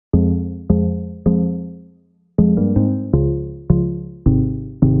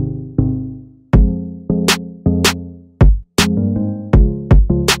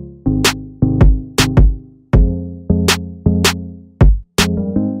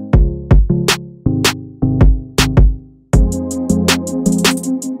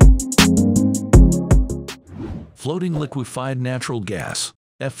liquefied natural gas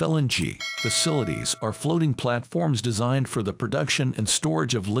 (FLNG) facilities are floating platforms designed for the production and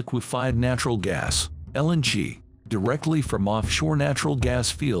storage of liquefied natural gas (LNG) directly from offshore natural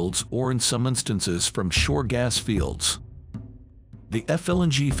gas fields or in some instances from shore gas fields. The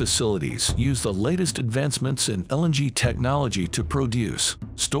FLNG facilities use the latest advancements in LNG technology to produce,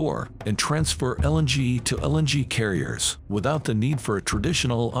 store, and transfer LNG to LNG carriers without the need for a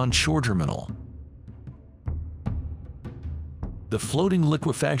traditional onshore terminal. The floating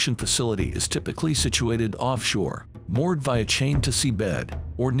liquefaction facility is typically situated offshore, moored via chain to seabed,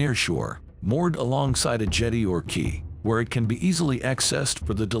 or nearshore, moored alongside a jetty or quay, where it can be easily accessed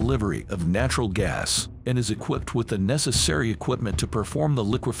for the delivery of natural gas and is equipped with the necessary equipment to perform the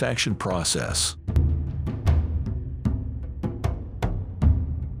liquefaction process.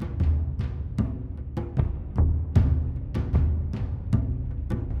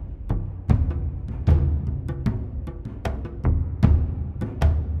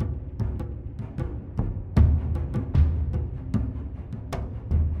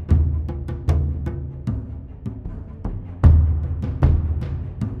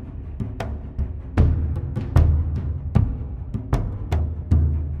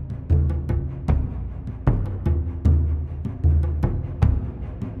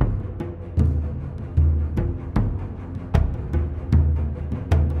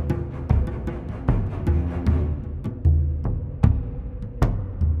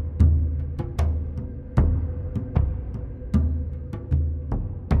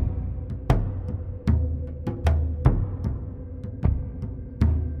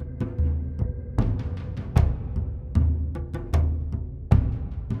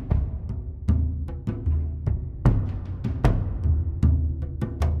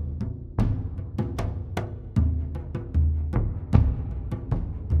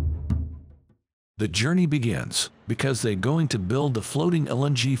 The journey begins because they're going to build the floating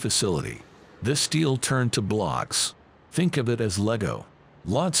LNG facility. This steel turned to blocks. Think of it as Lego.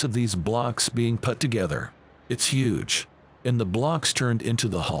 Lots of these blocks being put together. It's huge. And the blocks turned into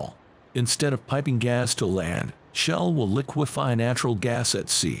the hull. Instead of piping gas to land, Shell will liquefy natural gas at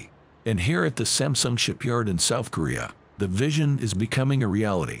sea. And here at the Samsung shipyard in South Korea, the vision is becoming a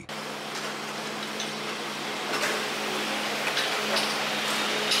reality.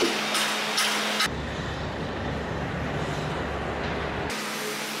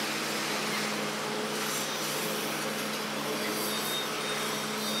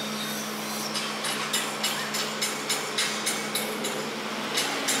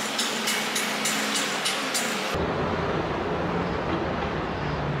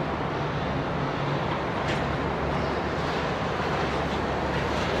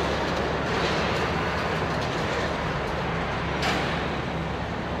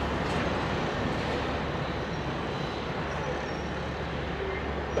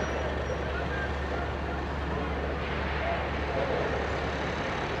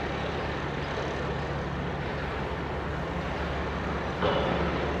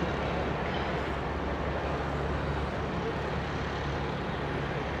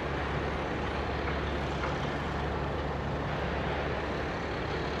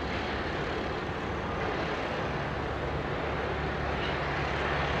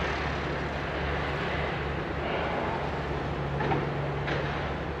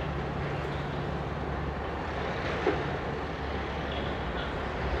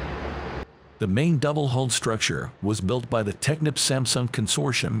 The main double-hulled structure was built by the Technip Samsung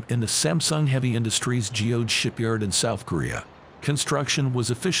Consortium in the Samsung Heavy Industries Geode shipyard in South Korea. Construction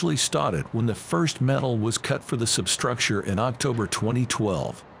was officially started when the first metal was cut for the substructure in October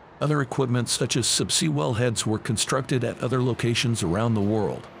 2012. Other equipment such as subsea wellheads were constructed at other locations around the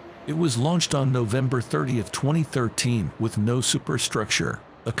world. It was launched on November 30, 2013 with no superstructure,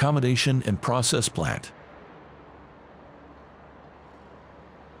 accommodation and process plant.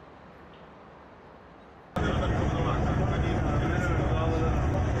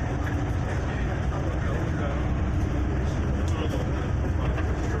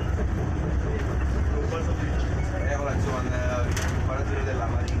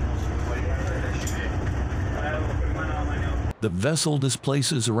 The vessel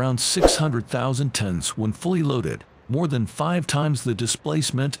displaces around 600,000 tons when fully loaded, more than 5 times the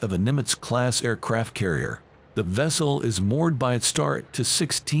displacement of a Nimitz-class aircraft carrier. The vessel is moored by its start to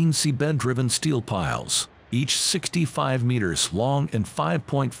 16 seabed-driven steel piles, each 65 meters long and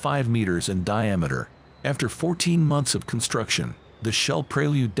 5.5 meters in diameter. After 14 months of construction, the Shell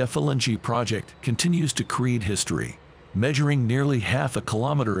Prelude FLNG project continues to create history. Measuring nearly half a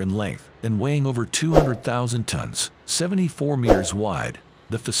kilometer in length and weighing over 200,000 tons, 74 meters wide,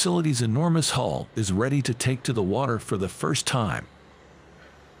 The facility's enormous hull is ready to take to the water for the first time.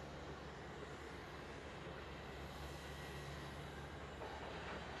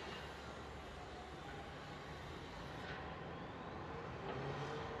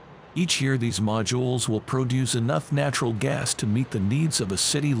 Each year these modules will produce enough natural gas to meet the needs of a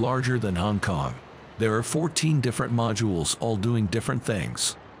city larger than Hong Kong. There are 14 different modules all doing different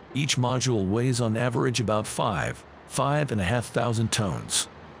things. Each module weighs on average about 5,500 tons.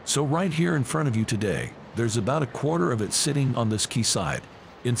 So right here in front of you today, there's about a quarter of it sitting on this quayside.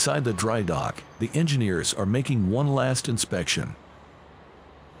 Inside the dry dock, the engineers are making one last inspection.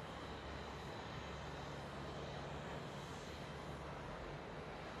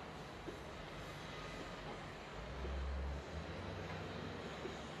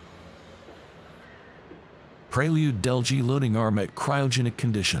 Prelude Delgy loading arm at cryogenic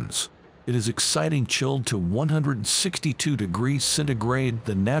conditions. It is exciting. Chilled to 162 degrees centigrade,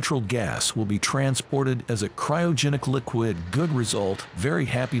 the natural gas will be transported as a cryogenic liquid. Good result. Very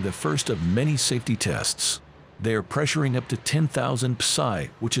happy. The first of many safety tests. They are pressuring up to 10,000 psi,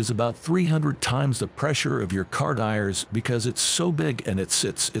 which is about 300 times the pressure of your car tires because it's so big and it's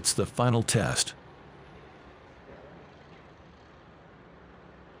the final test.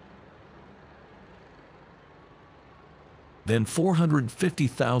 Then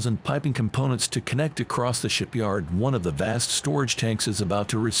 450,000 piping components to connect across the shipyard. One of the vast storage tanks is about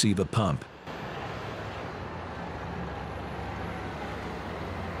to receive a pump.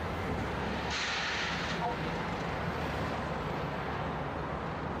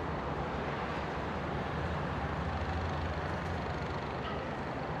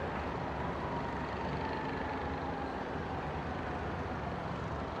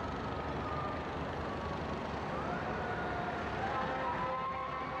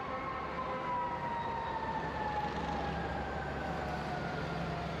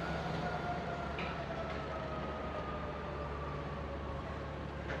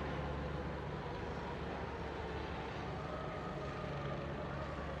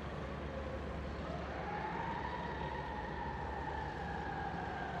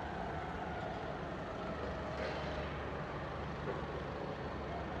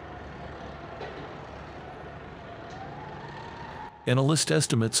 Analyst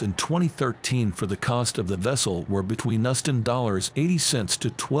estimates in 2013 for the cost of the vessel were between $80 to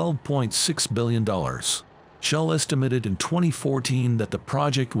 $12.6 billion. Shell estimated in 2014 that the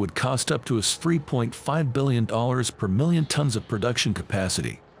project would cost up to $3.5 billion per million tons of production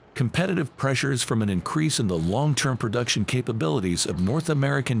capacity. Competitive pressures from an increase in the long-term production capabilities of North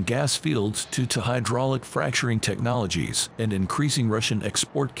American gas fields due to hydraulic fracturing technologies and increasing Russian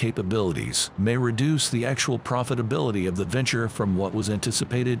export capabilities may reduce the actual profitability of the venture from what was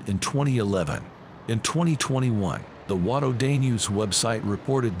anticipated in 2011. In 2021, the Wado Day News website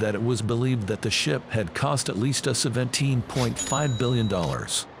reported that it was believed that the ship had cost at least $17.5 billion,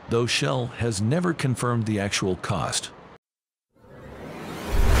 though Shell has never confirmed the actual cost.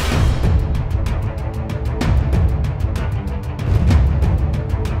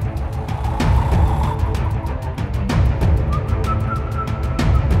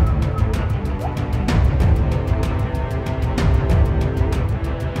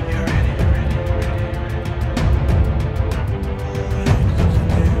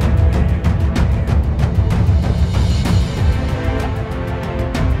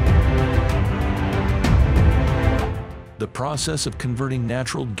 The process of converting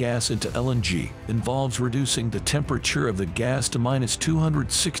natural gas into LNG involves reducing the temperature of the gas to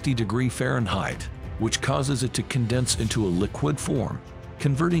 -260°F, which causes it to condense into a liquid form.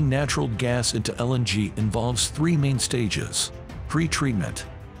 Converting natural gas into LNG involves three main stages: pre-treatment,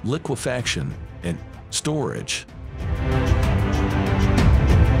 liquefaction, and storage.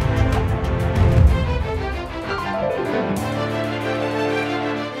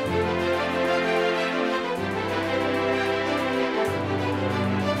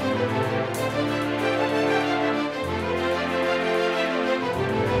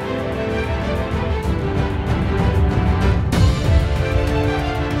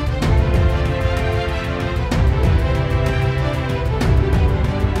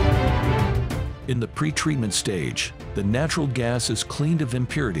 In the pre-treatment stage, the natural gas is cleaned of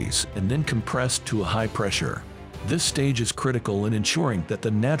impurities and then compressed to a high pressure. This stage is critical in ensuring that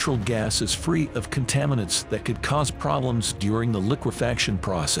the natural gas is free of contaminants that could cause problems during the liquefaction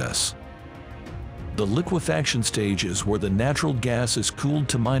process. The liquefaction stage is where the natural gas is cooled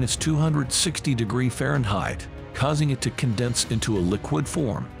to -260°F, causing it to condense into a liquid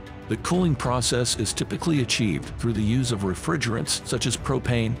form. The cooling process is typically achieved through the use of refrigerants such as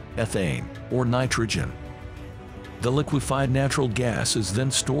propane, ethane, or nitrogen. The liquefied natural gas is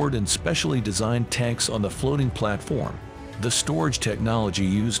then stored in specially designed tanks on the floating platform. The storage technology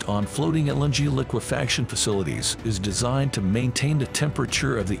used on floating LNG liquefaction facilities is designed to maintain the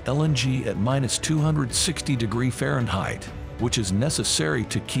temperature of the LNG at -260°F, which is necessary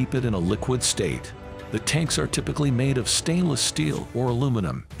to keep it in a liquid state. The tanks are typically made of stainless steel or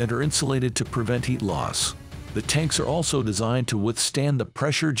aluminum and are insulated to prevent heat loss. The tanks are also designed to withstand the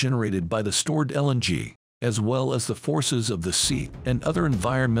pressure generated by the stored LNG, as well as the forces of the sea and other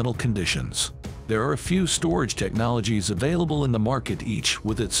environmental conditions. There are a few storage technologies available in the market, each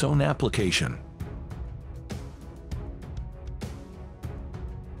with its own application.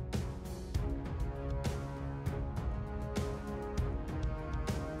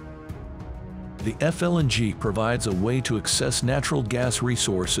 The FLNG provides a way to access natural gas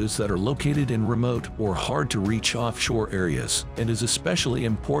resources that are located in remote or hard-to-reach offshore areas, and is especially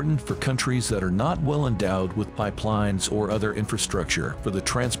important for countries that are not well endowed with pipelines or other infrastructure for the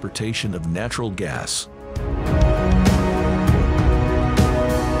transportation of natural gas.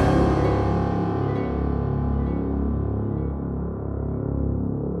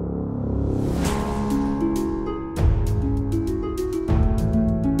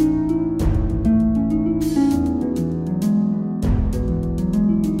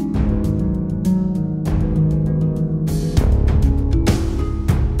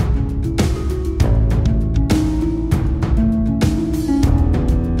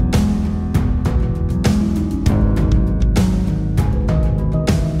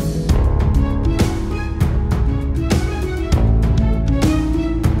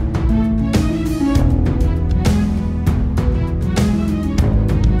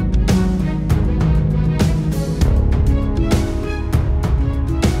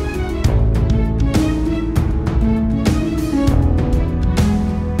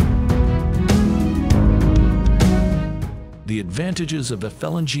 The advantages of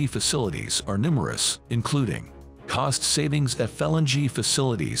FLNG facilities are numerous, including cost savings. FLNG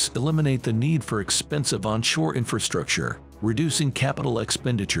facilities eliminate the need for expensive onshore infrastructure, reducing capital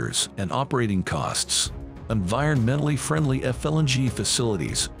expenditures and operating costs. Environmentally friendly FLNG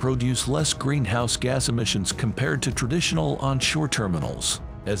facilities produce less greenhouse gas emissions compared to traditional onshore terminals,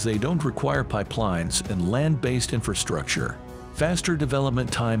 as they don't require pipelines and land-based infrastructure. Faster development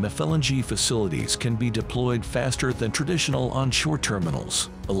time. FLNG facilities can be deployed faster than traditional onshore terminals,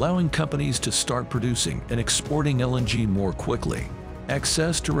 allowing companies to start producing and exporting LNG more quickly.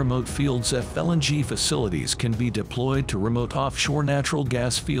 Access to remote fields. FLNG facilities can be deployed to remote offshore natural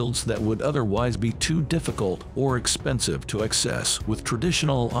gas fields that would otherwise be too difficult or expensive to access with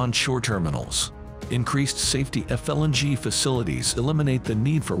traditional onshore terminals. Increased safety. FLNG facilities eliminate the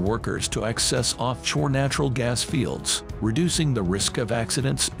need for workers to access offshore natural gas fields, reducing the risk of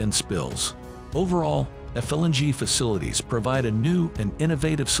accidents and spills. Overall, FLNG facilities provide a new and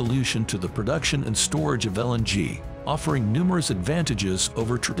innovative solution to the production and storage of LNG, offering numerous advantages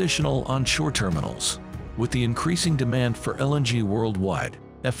over traditional onshore terminals. With the increasing demand for LNG worldwide,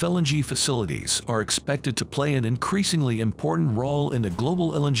 FLNG facilities are expected to play an increasingly important role in the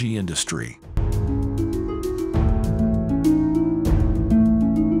global LNG industry.